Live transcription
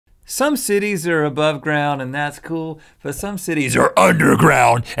some cities are above ground and that's cool, but some cities are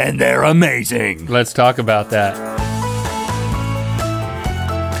underground and they're amazing. Let's talk about that.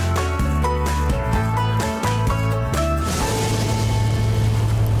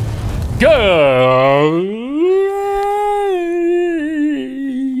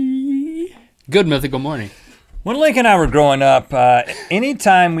 Good mythical morning. When Link and I were growing up,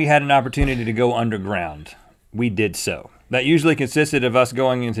 anytime we had an opportunity to go underground, we did so. That usually consisted of us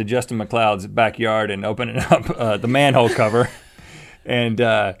going into Justin McLeod's backyard and opening up the manhole cover. And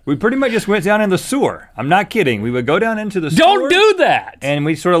we pretty much just went down in the sewer. I'm not kidding. We would go down into the sewer. Don't do that! And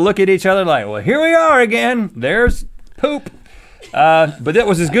we sort of look at each other like, well, here we are again. There's poop. But that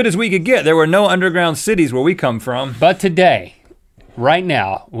was as good as we could get. There were no underground cities where we come from. But today, right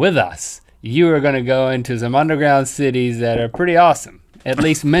now, with us, you are gonna go into some underground cities that are pretty awesome, at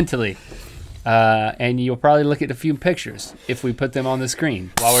least mentally. And you'll probably look at a few pictures if we put them on the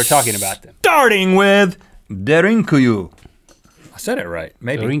screen while we're talking about them. Starting with Derinkuyu. I said it right,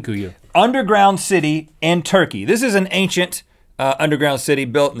 maybe. Derinkuyu. Underground city in Turkey. This is an ancient underground city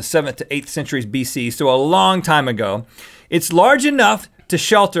built in the 7th to 8th centuries BC, so a long time ago. It's large enough to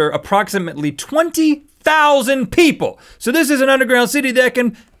shelter approximately 20,000 people. So this is an underground city that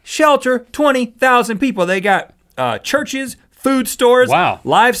can shelter 20,000 people. They got churches, food stores,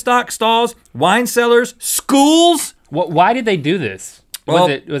 livestock stalls, wine cellars, schools. Why did they do this?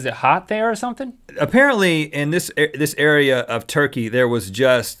 Well, was it hot there or something? Apparently in this area of Turkey, there was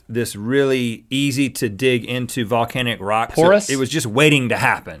just this really easy to dig into volcanic rock. Porous? So it was just waiting to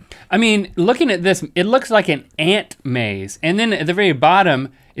happen. I mean, looking at this, it looks like an ant maze. And then at the very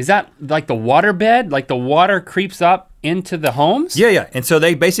bottom, is that like the water bed? Like the water creeps up into the homes? Yeah. And so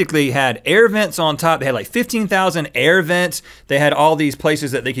they basically had air vents on top. They had like 15,000 air vents. They had all these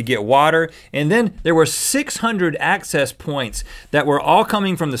places that they could get water. And then there were 600 access points that were all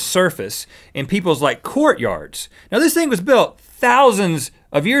coming from the surface in people's like courtyards. Now this thing was built thousands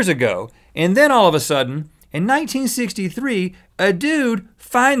of years ago. And then all of a sudden, in 1963, a dude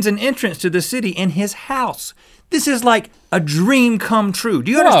finds an entrance to the city in his house. This is like a dream come true.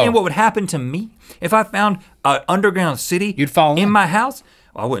 Do you understand what would happen to me if I found an underground city in my house?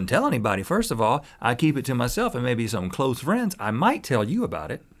 Well, I wouldn't tell anybody, first of all. I'd keep it to myself and maybe some close friends. I might tell you about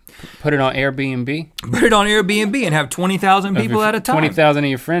it. Put it on Airbnb? Put it on Airbnb and have 20,000 people at a time. 20,000 of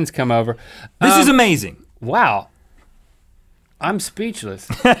your friends come over. This is amazing. Wow. I'm speechless.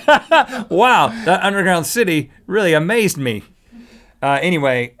 Wow, that underground city really amazed me.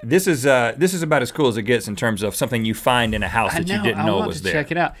 Anyway, this is about as cool as it gets in terms of something you find in a house that you didn't know was there.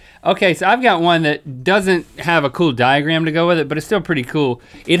 Check it out. Okay, so I've got one that doesn't have a cool diagram to go with it, but it's still pretty cool.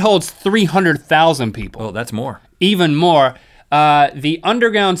 It holds 300,000 people. Oh, that's more. Even more. The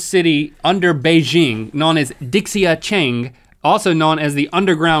underground city under Beijing, known as Dixiacheng, also known as the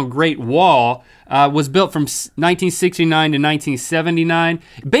Underground Great Wall, was built from 1969 to 1979,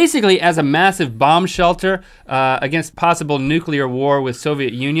 basically as a massive bomb shelter against possible nuclear war with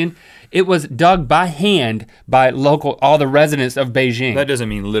Soviet Union. It was dug by hand by all the residents of Beijing. That doesn't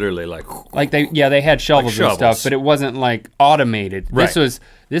mean literally like they had shovels and stuff, but it wasn't like automated. Right.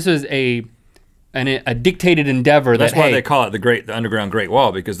 This was a dictated endeavor. That's why they call it the Underground Great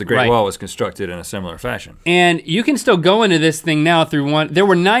Wall, because the Great Wall was constructed in a similar fashion. And you can still go into this thing now through one. There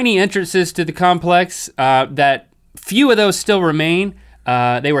were 90 entrances to the complex. That few of those still remain.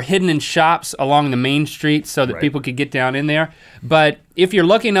 They were hidden in shops along the main street so that people could get down in there. But if you're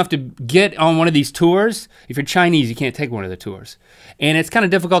lucky enough to get on one of these tours, if you're Chinese, you can't take one of the tours. And it's kind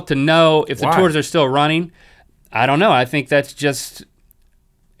of difficult to know if the tours are still running. I don't know, I think that's just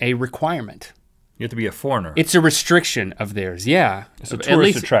a requirement. You have to be a foreigner. It's a restriction of theirs, yeah. It's a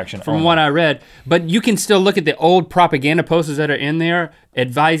tourist attraction. From what I read. But you can still look at the old propaganda posters that are in there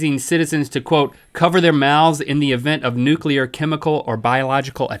advising citizens to, quote, cover their mouths in the event of nuclear, chemical, or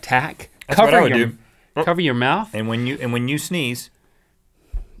biological attack. That's what I would do. Cover your mouth. And when you sneeze,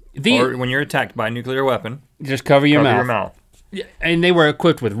 or when you're attacked by a nuclear weapon, just cover your mouth. And they were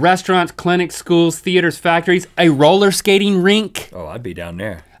equipped with restaurants, clinics, schools, theaters, factories, a roller skating rink. Oh, I'd be down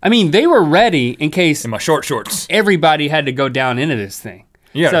there. I mean, they were ready in case in my short shorts. Everybody had to go down into this thing.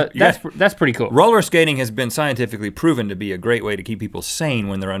 Yeah, so that's pretty cool. Roller skating has been scientifically proven to be a great way to keep people sane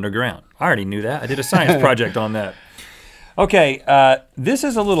when they're underground. I already knew that. I did a science project on that. Okay, this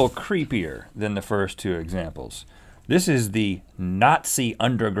is a little creepier than the first two examples. This is the Nazi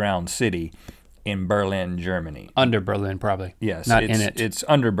underground city in Berlin, Germany. Under Berlin, probably. Yes, not in it. It's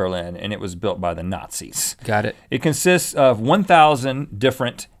under Berlin, and it was built by the Nazis. Got it. It consists of 1,000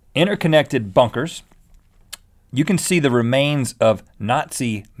 different interconnected bunkers. You can see the remains of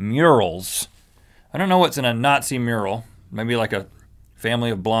Nazi murals. I don't know what's in a Nazi mural. Maybe like a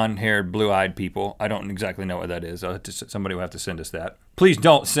family of blonde-haired, blue-eyed people. I don't exactly know what that is. Somebody will have to send us that. Please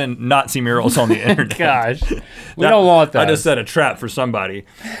don't send Nazi murals on the internet. Gosh, we don't want that. I just set a trap for somebody.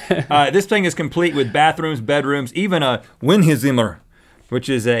 This thing is complete with bathrooms, bedrooms, even a Wynne, which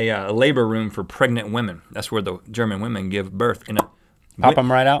is a labor room for pregnant women. That's where the German women give birth. Pop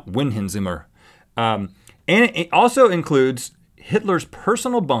them right out? Wynne. And it also includes Hitler's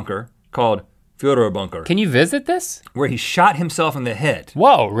personal bunker called Führerbunker. Can you visit this? Where he shot himself in the head.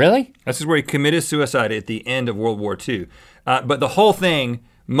 Whoa, really? This is where he committed suicide at the end of World War II. But the whole thing,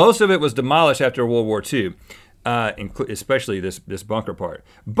 most of it was demolished after World War II, especially this bunker part.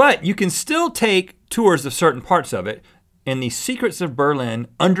 But you can still take tours of certain parts of it in the Secrets of Berlin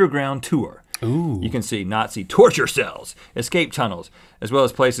Underground Tour. Ooh. You can see Nazi torture cells, escape tunnels, as well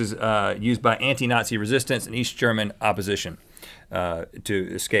as places used by anti-Nazi resistance and East German opposition to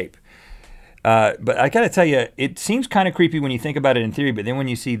escape. But I gotta tell you, it seems kind of creepy when you think about it in theory, but then when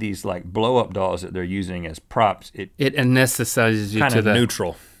you see these like blow-up dolls that they're using as props, it anesthetizes you kind to of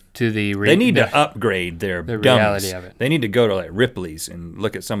neutral. To the they need to upgrade their reality of it. They need to go to like Ripley's and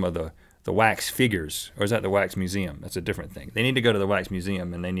look at some of the wax figures, or is that the wax museum? That's a different thing. They need to go to the wax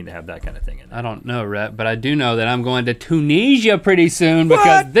museum and they need to have that kind of thing in there. I don't know, Rhett, but I do know that I'm going to Tunisia pretty soon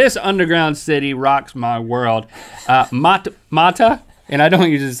because this underground city rocks my world. Mata, and I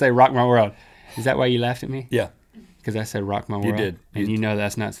don't usually say rock my world. Is that why you laughed at me? Yeah. Because I said rock my world? You did. And you know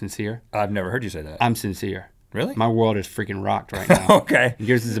that's not sincere? I've never heard you say that. I'm sincere. Really? My world is freaking rocked right now. Okay.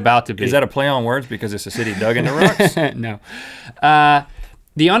 Yours is about to be. Is that a play on words because it's a city dug into rocks? No.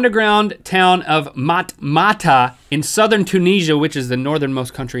 The underground town of Matmata in southern Tunisia, which is the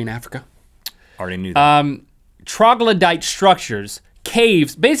northernmost country in Africa. Already knew that. Troglodyte structures,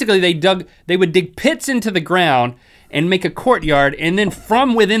 caves. Basically, they would dig pits into the ground and make a courtyard, and then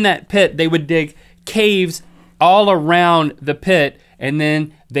from within that pit, they would dig caves all around the pit, and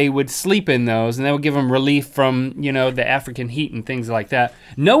then they would sleep in those, and that would give them relief from, you know, the African heat and things like that.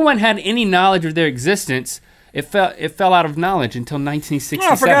 No one had any knowledge of their existence. It fell out of knowledge until 1967.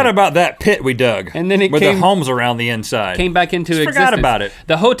 Oh, I forgot about that pit we dug. And then it with the homes around the inside. Came back into existence. Forgot about it.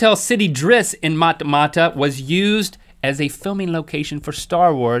 The Hotel City Driss in Matmata was used as a filming location for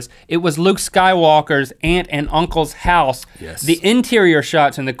Star Wars. It was Luke Skywalker's aunt and uncle's house. Yes. The interior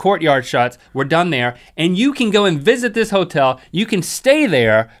shots and the courtyard shots were done there. And you can go and visit this hotel. You can stay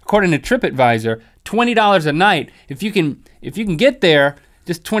there, according to TripAdvisor, $20 a night. If you can get there,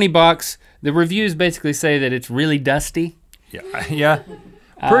 just $20. The reviews basically say that it's really dusty. Yeah.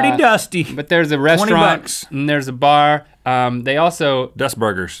 Pretty dusty. But there's a restaurant and there's a bar. They also Dust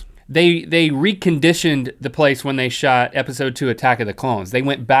Burgers. They reconditioned the place when they shot episode 2 Attack of the Clones. They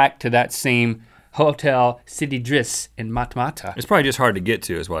went back to that same Hotel City Driss in Matmata. It's probably just hard to get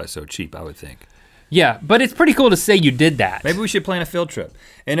to is why it's so cheap, I would think. Yeah, but it's pretty cool to say you did that. Maybe we should plan a field trip.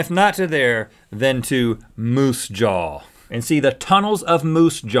 And if not to there, then to Moose Jaw and see the tunnels of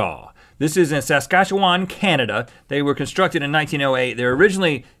Moose Jaw. This is in Saskatchewan, Canada. They were constructed in 1908. They're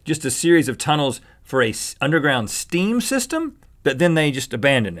originally just a series of tunnels for a underground steam system, but then they just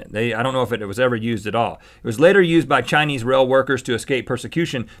abandoned it. I don't know if it was ever used at all. It was later used by Chinese rail workers to escape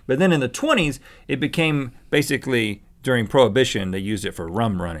persecution, but then in the 20s, it became basically, during Prohibition, they used it for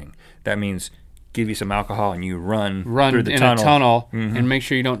rum running. That means give you some alcohol and you run through the tunnel. A tunnel and make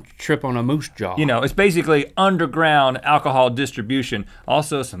sure you don't trip on a moose jaw. You know, it's basically underground alcohol distribution.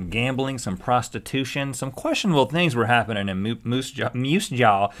 Also some gambling, some prostitution, some questionable things were happening in Moose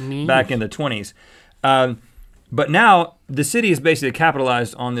Jaw back in the 20s. But now the city has basically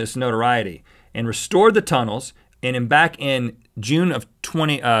capitalized on this notoriety and restored the tunnels. And back in June of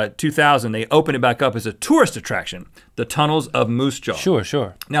 2000, they opened it back up as a tourist attraction, the tunnels of Moose Jaw.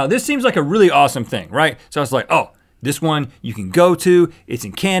 Sure. Now this seems like a really awesome thing, right? So I was like, oh, this one you can go to, it's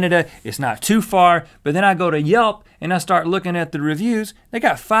in Canada, it's not too far. But then I go to Yelp and I start looking at the reviews. They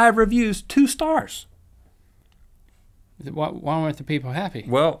got 5 reviews, 2 stars. Why weren't the people happy?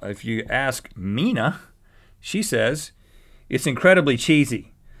 Well, if you ask Mina, she says, it's incredibly cheesy.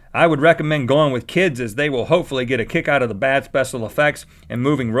 I would recommend going with kids as they will hopefully get a kick out of the bad special effects and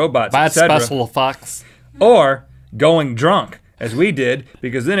moving robots, etc. Bad special effects. Or going drunk, as we did,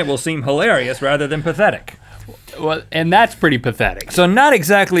 because then it will seem hilarious rather than pathetic. Well, and that's pretty pathetic. So not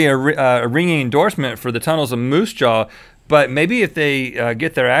exactly a ringing endorsement for the tunnels of Moose Jaw, but maybe if they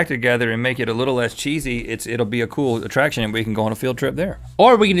get their act together and make it a little less cheesy, it'll be a cool attraction and we can go on a field trip there.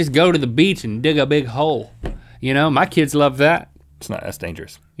 Or we can just go to the beach and dig a big hole. You know, my kids love that. That's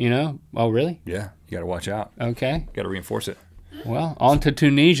dangerous. You know? Oh, really? Yeah, you gotta watch out. Okay. Gotta reinforce it. Well, on to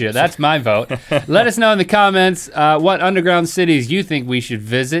Tunisia. That's my vote. Let us know in the comments what underground cities you think we should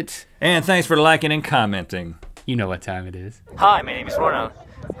visit. And thanks for liking and commenting. You know what time it is. Hi, my name is Ronald.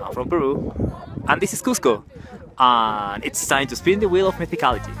 I'm from Peru, and this is Cusco. And it's time to spin the wheel of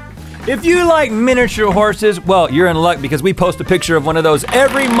mythicality. If you like miniature horses, well, you're in luck because we post a picture of one of those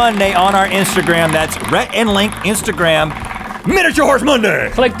every Monday on our Instagram. That's Rhett and Link Instagram, Miniature Horse Monday.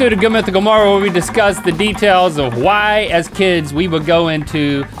 Click through to Good Mythical Morning where we discuss the details of why, as kids, we would go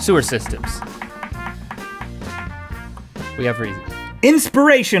into sewer systems. We have reasons.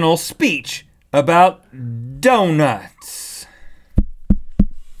 Inspirational speech about donuts.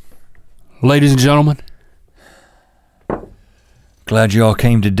 Ladies and gentlemen, glad you all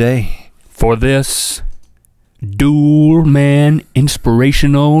came today for this dual man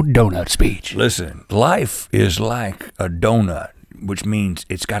inspirational donut speech. Listen, life is like a donut, which means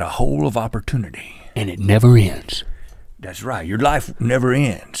it's got a hole of opportunity. And it never ends. That's right, your life never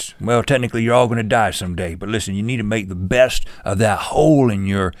ends. Well, technically you're all gonna die someday, but listen, you need to make the best of that hole in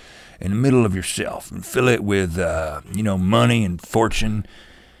the middle of yourself and fill it with, money and fortune.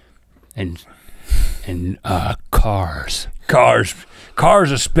 And cars.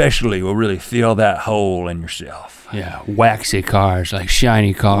 Cars especially will really fill that hole in yourself. Yeah, waxy cars, like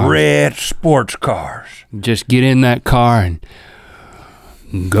shiny cars. Red sports cars. Just get in that car and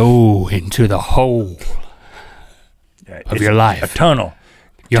go into the hole of your life. A tunnel.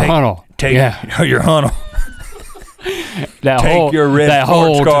 Your funnel. Your funnel. Take your red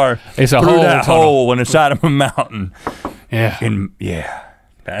sports car it's a through hole that hole in the side of a mountain. Yeah.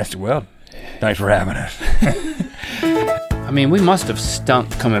 Thanks for having us. I mean, we must have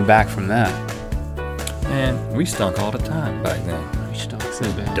stunk coming back from that. Man, we stunk all the time back then. We stunk so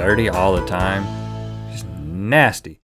bad. Dirty all the time. Just nasty.